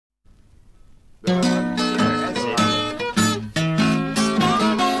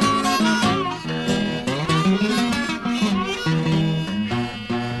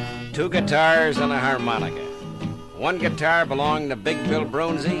guitars and a harmonica. One guitar belonged to Big Bill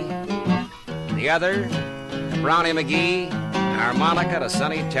Broonzy, the other to Brownie Mcghee, and harmonica to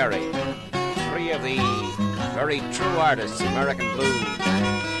Sonny Terry. Three of the very true artists of American blues.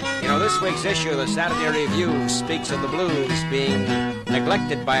 You know, this week's issue of the Saturday Review speaks of the blues being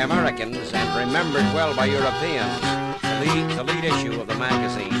neglected by Americans and remembered well by Europeans. The lead issue of the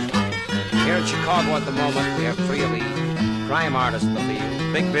magazine. Here in Chicago at the moment, we have three of the prime artists of the field.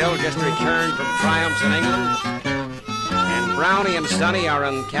 Big Bill just returned from triumphs in England, and Brownie and Sonny are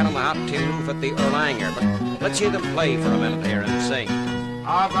on Cat on the Hot Tin Roof at the Erlanger. But let's hear them play for a minute here and sing.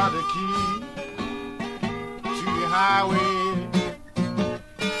 I've got the key to the highway.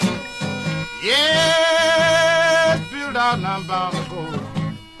 Yes, build out and I'm bound to go.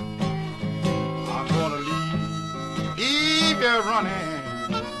 I'm gonna leave you running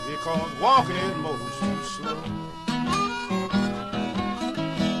because walking is most too slow.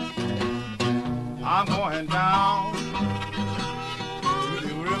 I'm going down to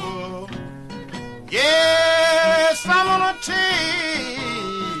the river. Yes, I'm gonna take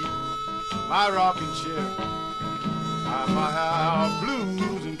my rocking chair. I might have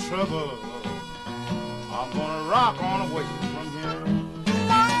blues and trouble. I'm gonna rock on away from here.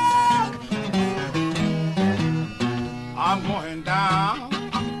 I'm going down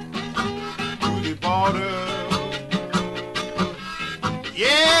to the border.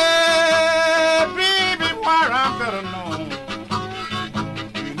 Yeah, baby, where I'm better known.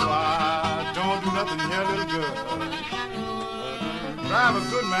 You know I don't do nothing here, little girl, but drive a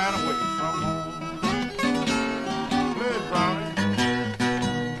good man away from home. Play it, Brownie.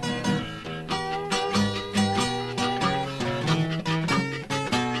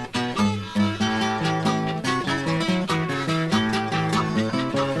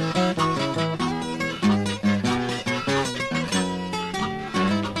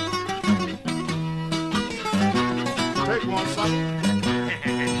 Take one, son.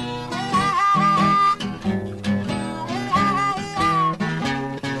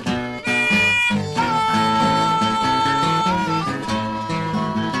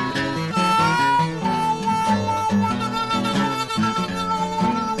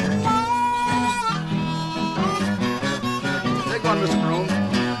 Take one, Mr. Broom.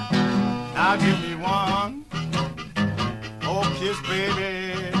 Now give me one. Oh, kiss, baby.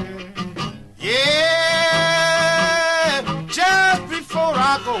 Yeah, just before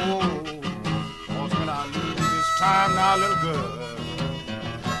I go. Cause when I lose this time now, little girl,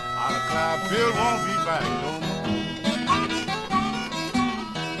 I'll cry, Bill won't be back no more.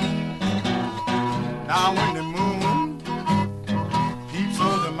 Now when the moon peeps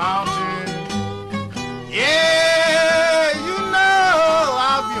over the mountain, yeah, you know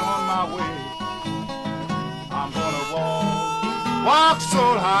I'll be on my way. I'm gonna walk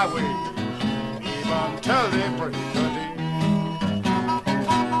Soul Highway until they break a day.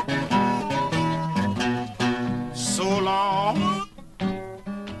 So long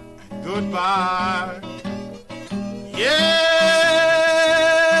and goodbye.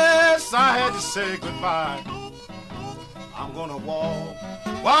 Yes, I had to say goodbye. I'm gonna walk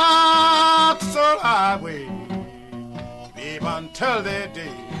Soul Highway, babe, until the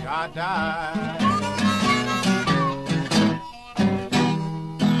day I die.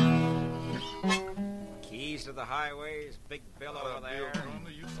 To the highways, Big Bill over there.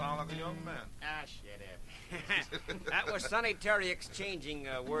 You sound like a young man. Ah, shut up. That was Sonny Terry exchanging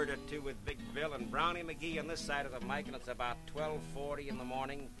a word or two with Big Bill and Brownie Mcghee on this side of the mic, and it's about 12:40 in the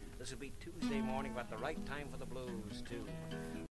morning. This will be Tuesday morning, about the right time for the blues, too.